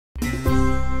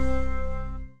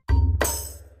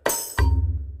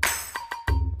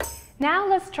Now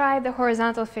let's try the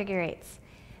horizontal figure eights.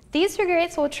 These figure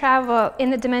eights will travel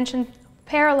in the dimension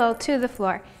parallel to the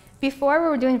floor. Before we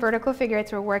were doing vertical figure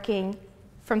eights, we're working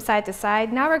from side to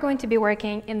side. Now we're going to be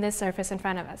working in this surface in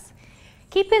front of us.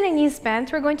 Keeping the knees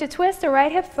bent, we're going to twist the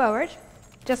right hip forward,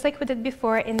 just like we did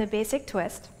before in the basic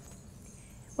twist.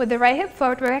 With the right hip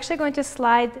forward, we're actually going to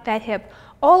slide that hip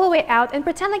all the way out and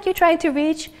pretend like you're trying to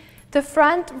reach the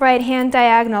front right-hand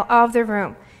diagonal of the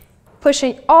room.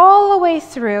 Pushing all the way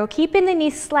through, keeping the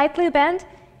knees slightly bent,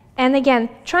 and again,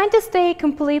 trying to stay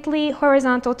completely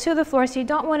horizontal to the floor so you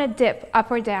don't want to dip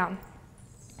up or down.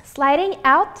 Sliding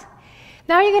out.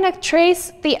 Now you're going to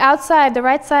trace the outside, the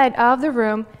right side of the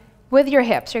room with your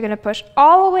hips. You're going to push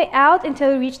all the way out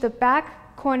until you reach the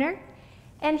back corner.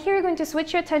 And here you're going to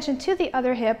switch your attention to the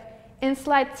other hip and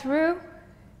slide through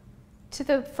to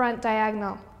the front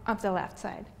diagonal of the left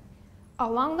side.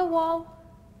 Along the wall,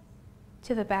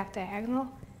 to the back diagonal,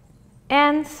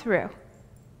 and through,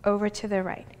 over to the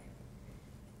right,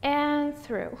 and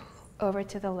through, over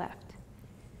to the left.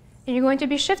 And you're going to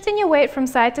be shifting your weight from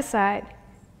side to side,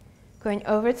 going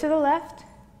over to the left,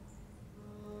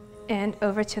 and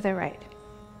over to the right.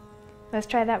 Let's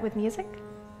try that with music.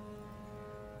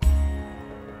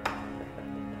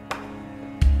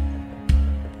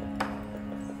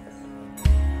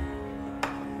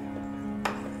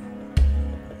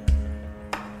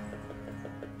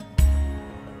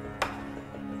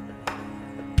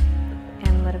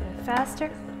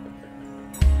 Faster.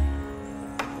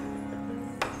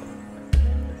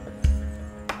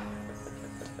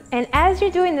 And as you're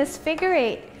doing this figure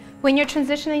eight, when you're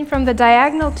transitioning from the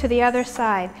diagonal to the other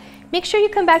side, make sure you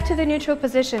come back to the neutral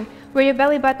position where your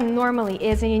belly button normally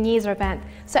is and your knees are bent.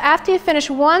 So after you finish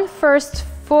one first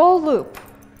full loop,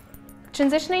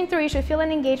 transitioning through, you should feel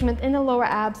an engagement in the lower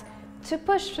abs to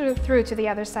push through to the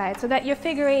other side so that your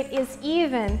figure eight is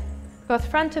even, both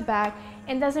front to back,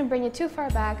 and doesn't bring you too far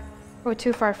back or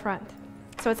too far front.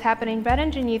 So it's happening right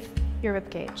underneath your rib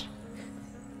cage.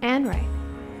 And right,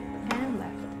 and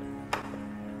left.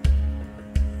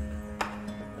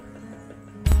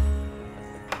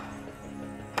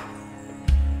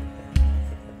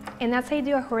 And that's how you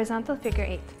do a horizontal figure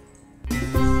eight.